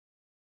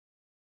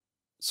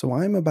So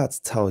I'm about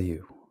to tell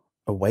you,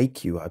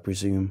 awake you, I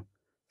presume,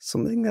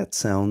 something that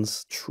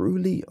sounds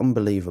truly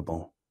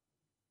unbelievable.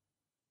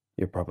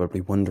 You're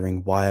probably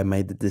wondering why I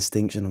made the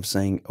distinction of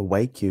saying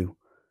awake you.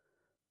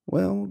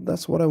 Well,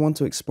 that's what I want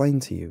to explain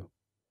to you.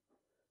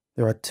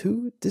 There are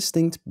two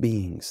distinct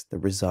beings that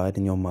reside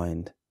in your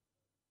mind.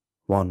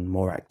 One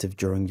more active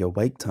during your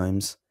wake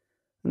times,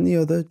 and the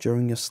other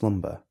during your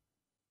slumber,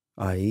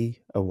 i.e.,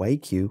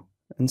 awake you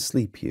and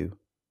sleep you.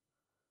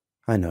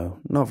 I know,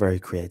 not very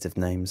creative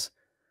names,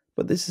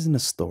 but this isn't a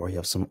story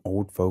of some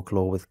old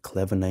folklore with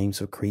clever names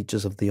for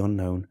creatures of the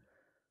unknown.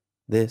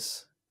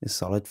 This is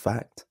solid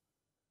fact,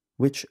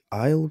 which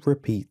I'll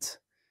repeat,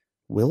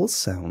 will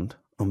sound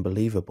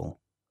unbelievable.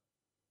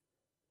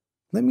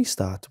 Let me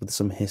start with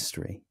some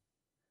history.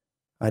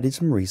 I did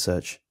some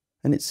research,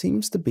 and it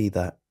seems to be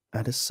that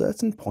at a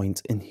certain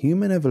point in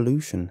human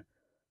evolution,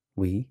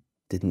 we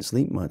didn't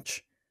sleep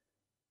much.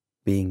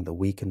 Being the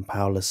weak and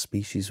powerless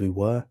species we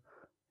were,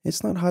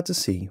 it's not hard to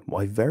see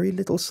why very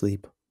little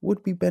sleep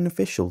would be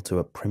beneficial to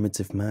a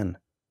primitive man.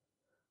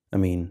 I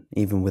mean,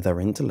 even with our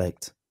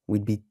intellect,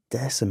 we'd be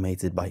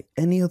decimated by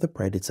any other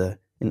predator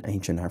in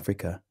ancient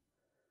Africa.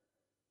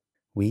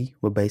 We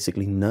were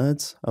basically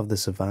nerds of the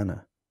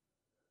savannah.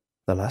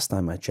 The last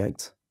time I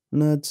checked,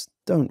 nerds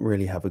don't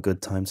really have a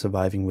good time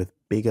surviving with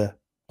bigger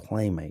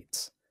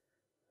playmates.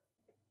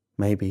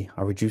 Maybe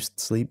our reduced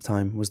sleep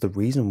time was the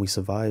reason we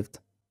survived,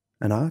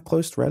 and our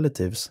close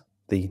relatives,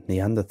 the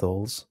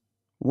Neanderthals,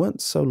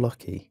 weren't so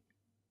lucky.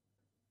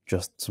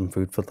 Just some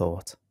food for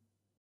thought.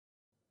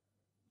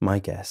 My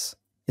guess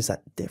is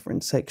that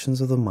different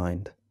sections of the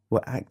mind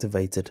were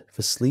activated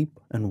for sleep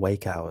and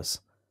wake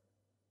hours.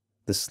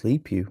 The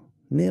sleep you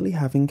nearly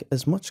having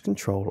as much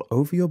control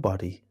over your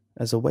body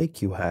as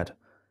awake you had,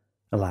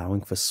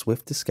 allowing for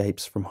swift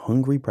escapes from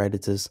hungry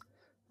predators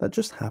that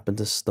just happened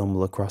to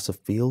stumble across a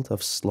field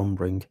of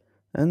slumbering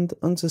and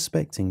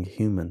unsuspecting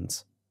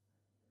humans.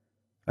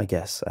 I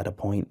guess at a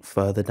point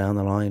further down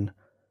the line,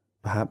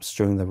 perhaps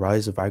during the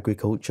rise of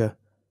agriculture,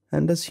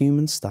 and as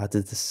humans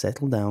started to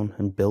settle down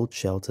and build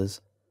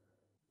shelters,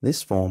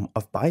 this form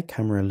of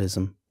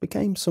bicameralism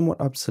became somewhat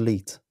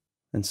obsolete,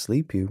 and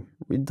sleep you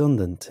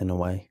redundant in a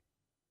way.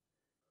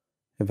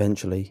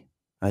 Eventually,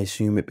 I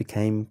assume it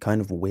became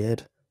kind of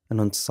weird and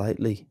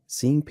unsightly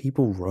seeing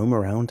people roam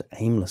around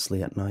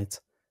aimlessly at night,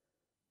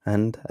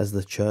 and as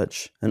the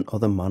church and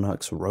other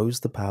monarchs rose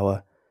to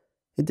power,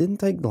 it didn't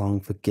take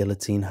long for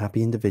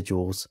guillotine-happy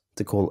individuals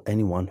to call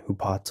anyone who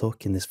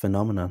partook in this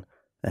phenomenon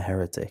a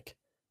heretic,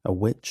 a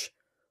witch,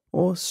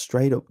 or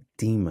straight-up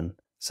demon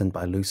sent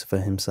by Lucifer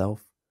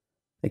himself,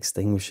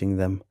 extinguishing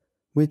them,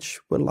 which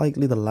were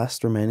likely the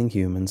last remaining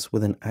humans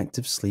with an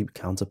active sleep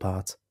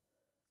counterpart,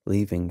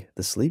 leaving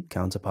the sleep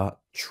counterpart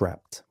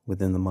trapped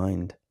within the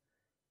mind.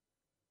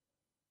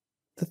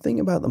 The thing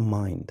about the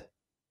mind,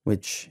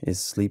 which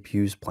is sleep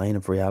you's plane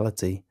of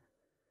reality,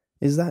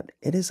 is that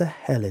it is a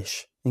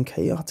hellish and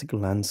chaotic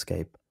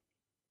landscape,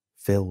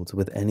 filled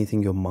with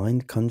anything your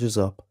mind conjures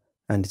up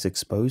and is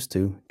exposed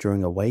to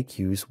during awake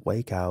you's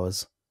wake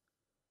hours.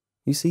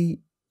 You see,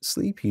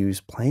 sleep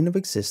you's plane of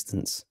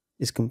existence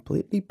is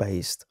completely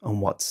based on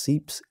what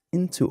seeps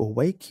into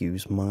awake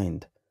you's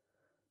mind,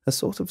 a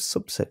sort of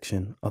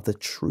subsection of the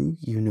true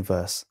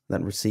universe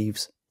that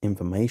receives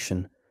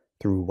information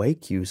through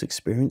awake you's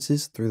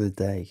experiences through the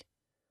day.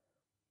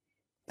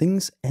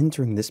 Things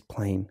entering this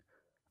plane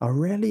are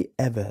rarely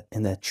ever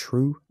in their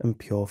true and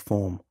pure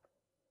form.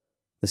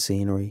 The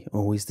scenery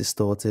always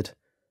distorted,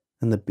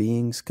 and the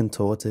beings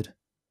contorted.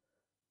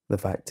 The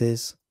fact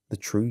is, the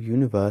true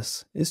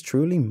universe is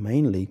truly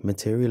mainly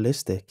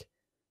materialistic,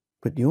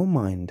 but your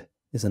mind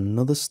is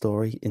another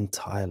story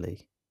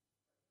entirely.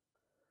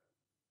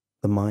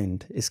 The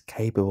mind is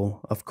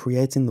capable of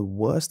creating the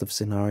worst of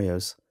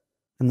scenarios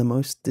and the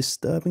most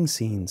disturbing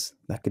scenes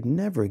that could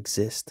never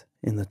exist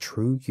in the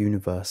true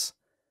universe.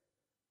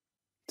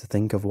 To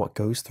think of what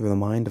goes through the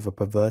mind of a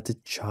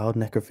perverted child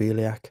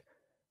necrophiliac,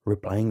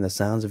 replaying the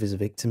sounds of his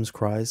victims'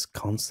 cries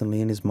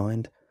constantly in his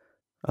mind,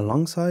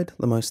 alongside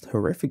the most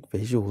horrific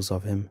visuals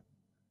of him.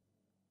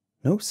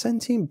 No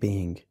sentient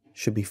being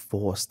should be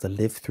forced to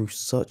live through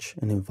such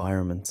an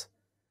environment.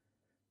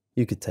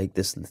 You could take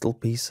this little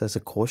piece as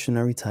a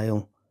cautionary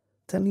tale,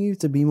 telling you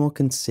to be more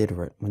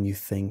considerate when you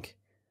think.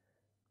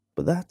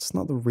 But that's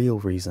not the real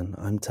reason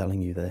I'm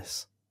telling you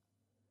this.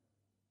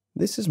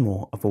 This is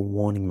more of a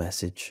warning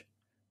message,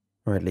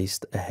 or at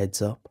least a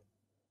heads up,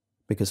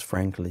 because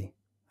frankly,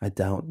 I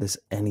doubt there's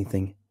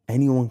anything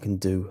anyone can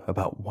do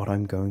about what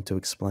I'm going to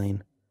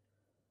explain.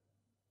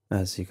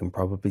 As you can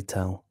probably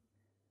tell,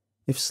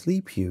 if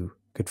Sleep You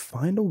could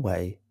find a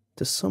way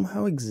to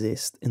somehow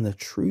exist in the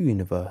true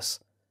universe,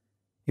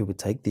 it would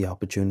take the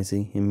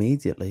opportunity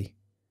immediately.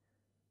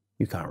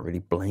 You can't really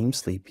blame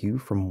Sleep You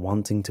from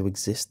wanting to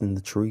exist in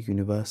the true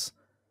universe.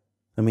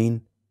 I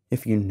mean,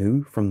 if you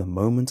knew from the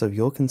moment of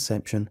your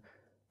conception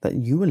that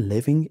you were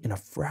living in a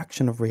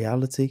fraction of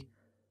reality,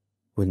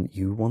 wouldn't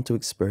you want to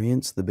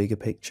experience the bigger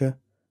picture,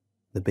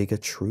 the bigger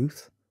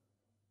truth?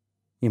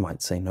 You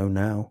might say no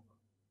now,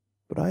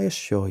 but I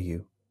assure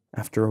you,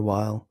 after a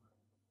while,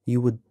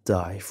 you would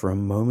die for a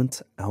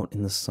moment out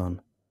in the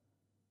sun.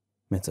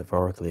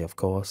 Metaphorically, of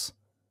course.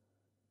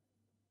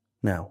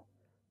 Now,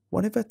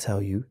 what if I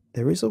tell you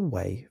there is a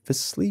way for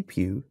sleep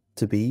you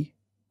to be,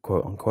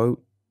 quote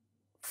unquote,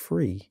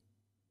 free?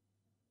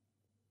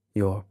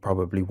 You're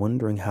probably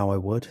wondering how I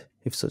would,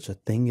 if such a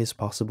thing is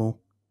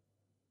possible.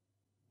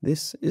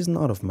 This is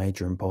not of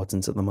major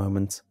importance at the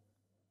moment.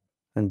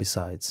 And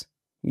besides,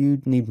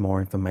 you'd need more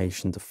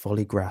information to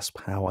fully grasp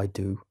how I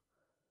do.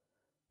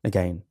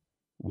 Again,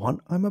 what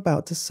I'm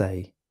about to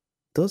say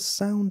does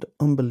sound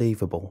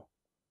unbelievable,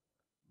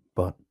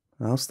 but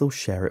I'll still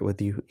share it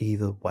with you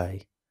either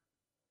way.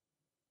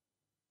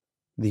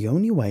 The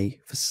only way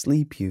for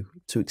Sleep You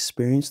to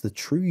experience the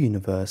true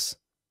universe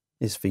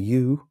is for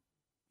you,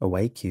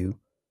 Awake You,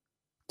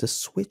 to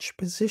switch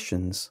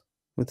positions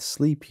with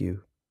Sleep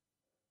You.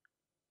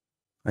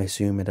 I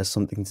assume it has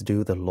something to do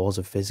with the laws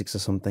of physics or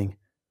something.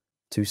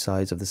 Two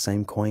sides of the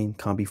same coin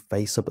can't be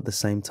face up at the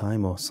same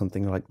time or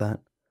something like that.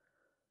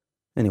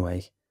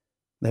 Anyway,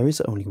 there is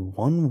only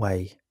one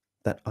way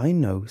that I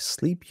know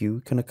Sleep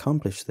You can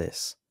accomplish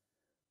this,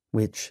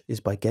 which is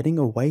by getting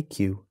Awake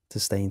You to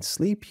stay in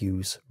Sleep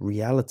You's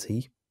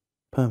reality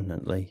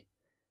permanently.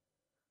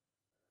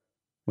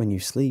 When you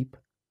sleep,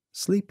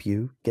 Sleep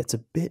You gets a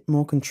bit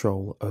more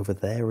control over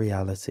their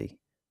reality.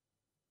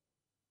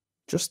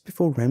 Just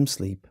before REM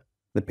sleep,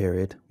 the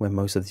period where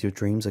most of your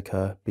dreams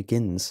occur,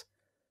 begins,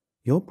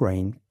 your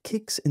brain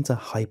kicks into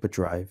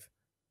hyperdrive.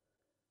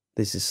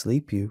 This is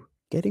Sleep You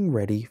getting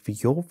ready for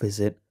your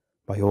visit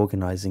by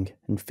organizing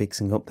and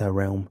fixing up their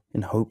realm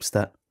in hopes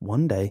that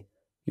one day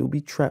you'll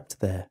be trapped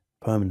there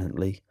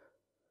permanently,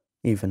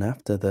 even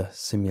after the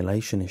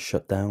simulation is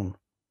shut down.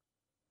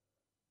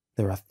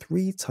 There are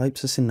 3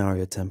 types of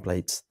scenario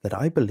templates that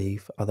I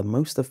believe are the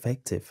most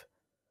effective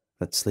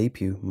that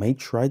Sleep You may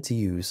try to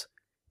use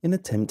in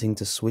attempting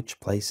to switch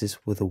places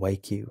with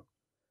Awake You,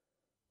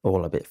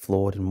 all a bit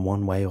flawed in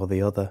one way or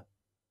the other.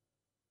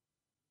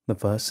 The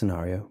first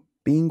scenario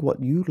being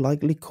what you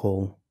likely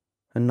call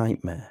a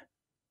nightmare.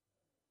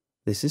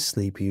 This is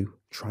Sleep You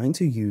trying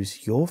to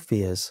use your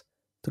fears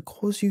to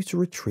cause you to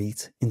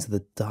retreat into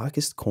the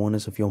darkest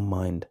corners of your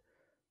mind,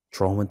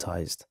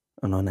 traumatized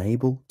and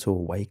unable to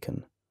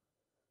awaken.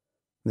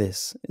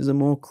 This is a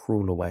more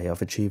cruel way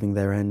of achieving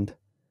their end,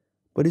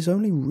 but is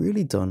only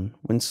really done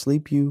when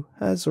Sleep You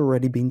has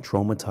already been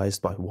traumatized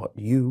by what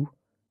you,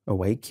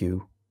 Awake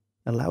You,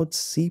 allowed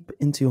seep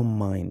into your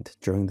mind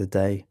during the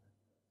day.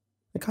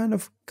 A kind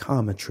of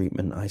karma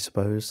treatment, I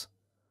suppose.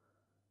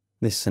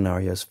 This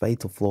scenario's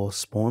fatal flaw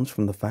spawns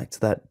from the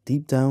fact that,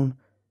 deep down,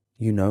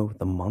 you know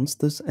the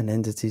monsters and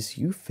entities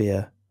you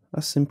fear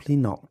are simply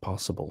not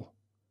possible.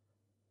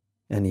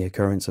 Any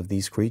occurrence of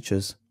these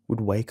creatures would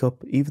wake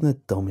up even the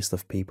dumbest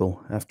of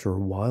people after a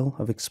while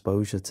of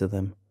exposure to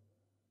them.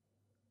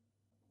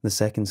 The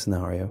second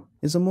scenario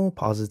is a more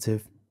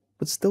positive,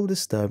 but still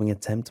disturbing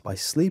attempt by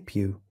Sleep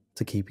You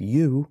to keep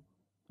you,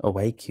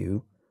 Awake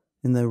You,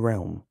 in their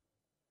realm.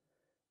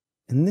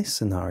 In this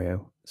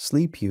scenario,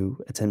 Sleep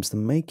You attempts to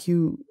make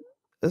you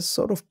a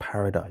sort of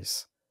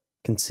paradise,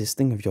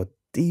 consisting of your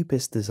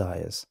deepest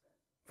desires,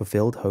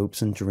 fulfilled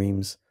hopes and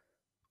dreams,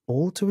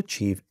 all to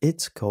achieve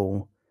its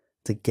goal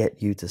to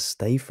get you to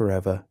stay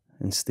forever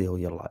and steal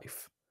your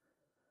life.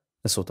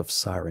 A sort of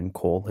siren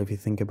call if you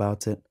think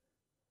about it.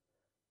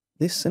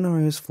 This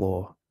scenario's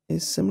flaw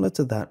is similar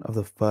to that of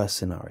the first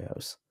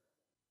scenarios,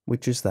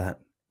 which is that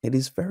it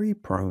is very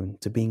prone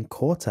to being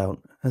caught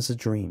out as a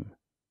dream.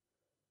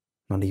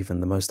 Not even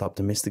the most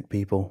optimistic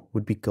people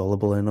would be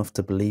gullible enough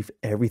to believe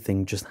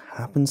everything just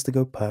happens to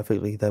go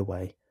perfectly their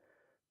way,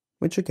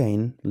 which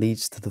again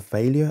leads to the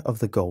failure of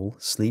the goal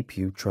Sleep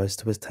You tries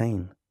to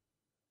attain.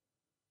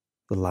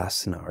 The last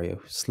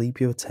scenario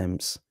Sleep You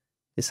attempts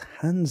is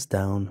hands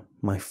down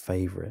my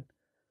favorite,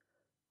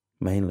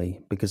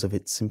 mainly because of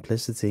its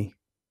simplicity,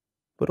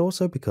 but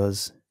also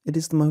because it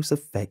is the most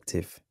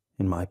effective,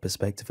 in my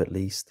perspective at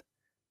least.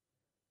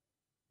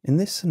 In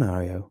this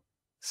scenario,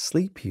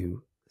 Sleep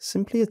You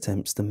simply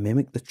attempts to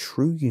mimic the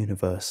true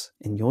universe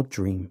in your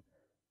dream,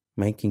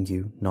 making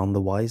you none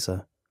the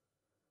wiser.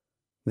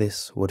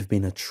 This would have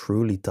been a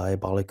truly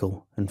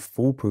diabolical and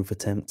foolproof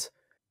attempt,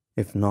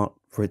 if not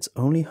for its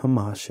only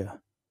hamasha.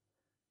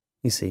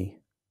 You see,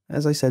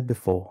 as I said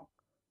before,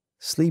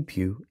 Sleep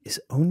You is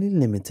only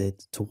limited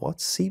to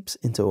what seeps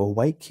into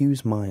Awake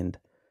You's mind,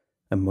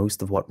 and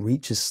most of what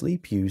reaches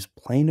Sleep You's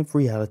plane of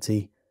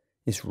reality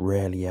is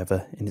rarely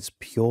ever in its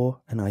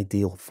pure and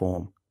ideal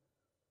form.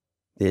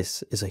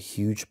 This is a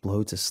huge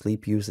blow to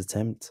Sleep You's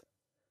attempt.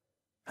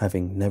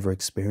 Having never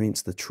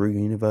experienced the true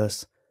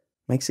universe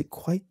makes it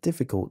quite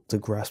difficult to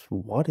grasp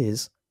what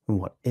is and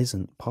what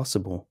isn't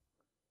possible.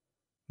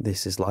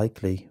 This is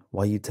likely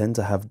why you tend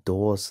to have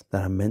doors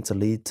that are meant to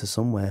lead to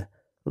somewhere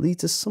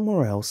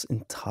else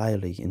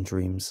entirely in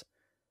dreams.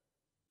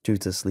 Due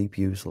to Sleep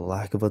You's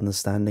lack of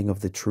understanding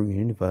of the true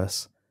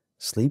universe,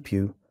 Sleep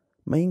You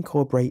may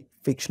incorporate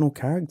fictional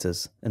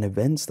characters and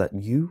events that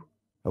you,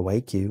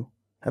 Awake You,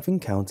 have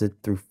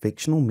encountered through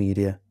fictional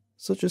media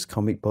such as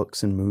comic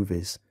books and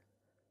movies.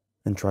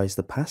 and tries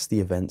to pass the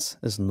events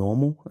as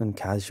normal and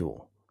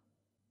casual,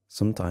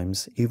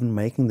 sometimes even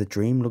making the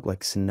dream look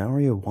like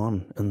scenario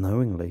 1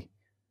 unknowingly.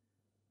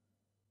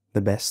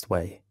 The best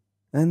way,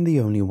 and the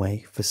only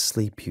way for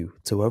Sleep You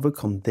to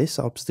overcome this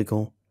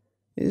obstacle,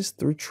 is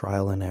through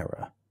trial and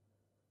error.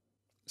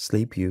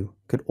 Sleep You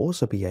could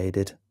also be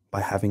aided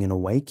by having an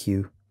Awake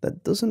You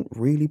that doesn't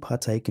really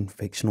partake in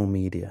fictional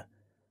media.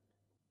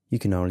 You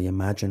can only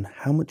imagine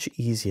how much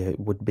easier it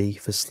would be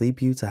for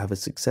Sleep You to have a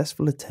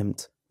successful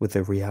attempt with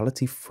a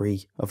reality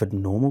free of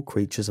abnormal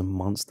creatures and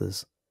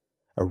monsters,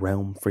 a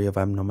realm free of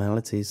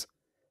abnormalities,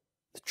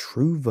 the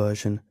true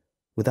version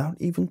without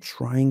even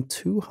trying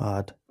too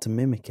hard to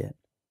mimic it.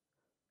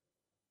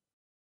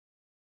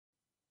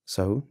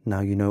 So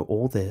now you know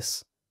all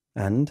this,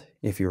 and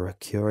if you're a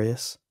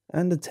curious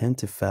and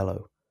attentive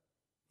fellow,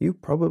 you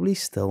probably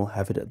still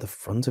have it at the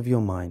front of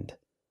your mind.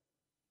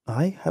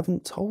 I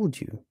haven't told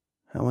you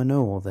how I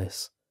know all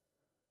this.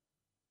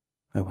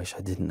 I wish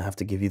I didn't have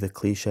to give you the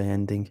cliche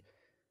ending,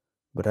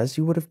 but as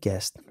you would have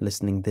guessed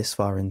listening this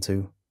far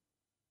into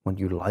what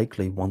you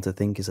likely want to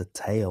think is a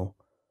tale,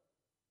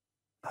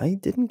 I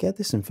didn't get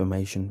this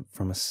information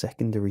from a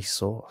secondary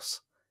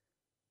source.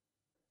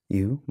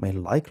 You may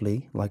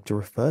likely like to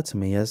refer to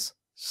me as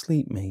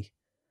Sleep Me,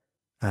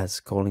 as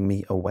calling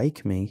me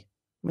Awake Me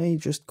may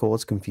just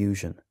cause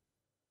confusion.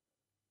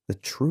 The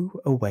true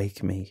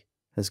Awake Me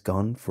has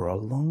gone for a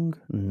long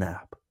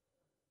nap.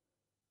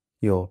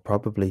 You're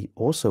probably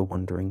also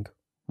wondering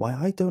why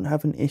I don't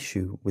have an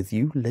issue with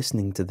you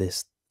listening to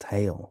this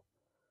tale.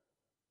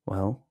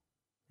 Well,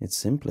 it's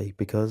simply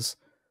because,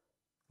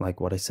 like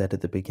what I said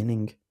at the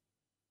beginning,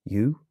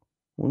 you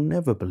will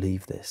never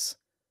believe this.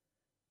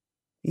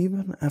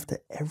 Even after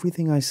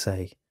everything I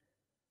say,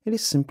 it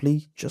is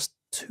simply just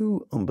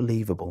too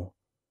unbelievable.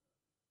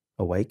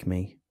 Awake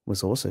Me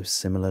was also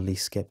similarly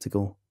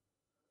skeptical.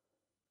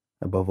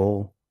 Above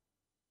all,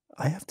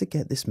 I have to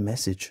get this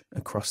message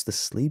across to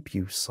Sleep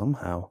You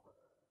somehow.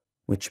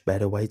 Which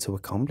better way to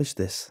accomplish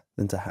this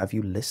than to have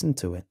you listen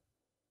to it,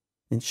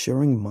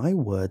 ensuring my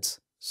words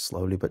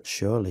slowly but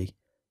surely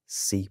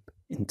seep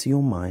into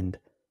your mind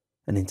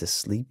and into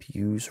Sleep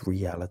You's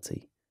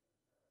reality.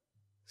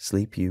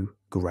 Sleep You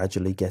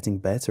gradually getting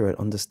better at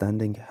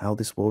understanding how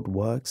this world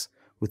works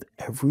with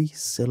every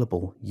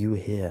syllable you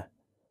hear.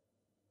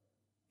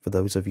 For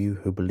those of you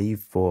who believe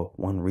for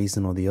one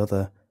reason or the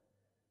other,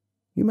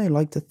 you may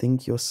like to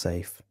think you're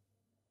safe,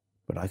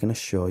 but I can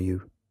assure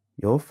you,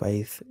 your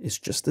faith is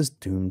just as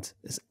doomed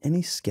as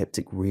any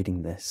skeptic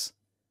reading this.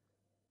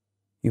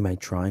 You may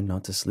try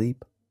not to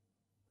sleep,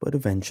 but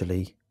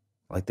eventually,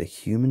 like the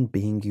human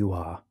being you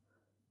are,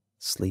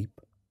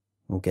 sleep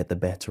will get the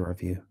better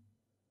of you.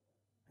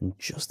 And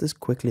just as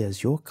quickly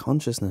as your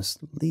consciousness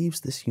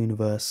leaves this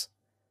universe,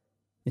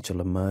 it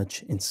shall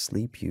emerge in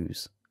Sleep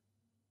You's,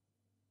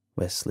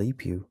 where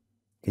Sleep You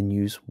can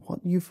use what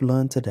you've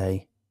learned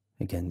today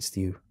against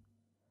you.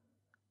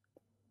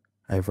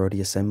 I have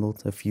already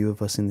assembled a few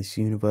of us in this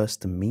universe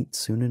to meet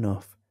soon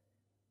enough.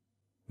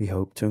 We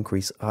hope to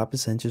increase our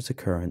percentage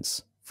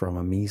occurrence from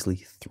a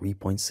measly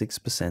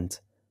 3.6%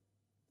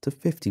 to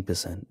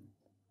 50%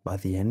 by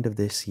the end of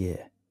this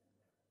year.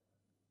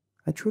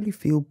 I truly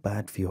feel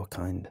bad for your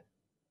kind,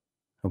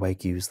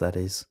 Awake Yous that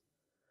is,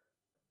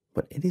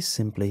 but it is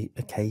simply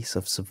a case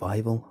of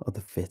survival of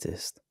the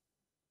fittest.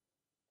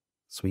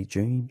 Sweet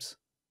dreams.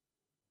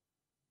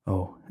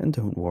 Oh, and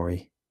don't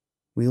worry,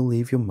 we'll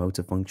leave your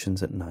motor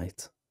functions at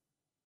night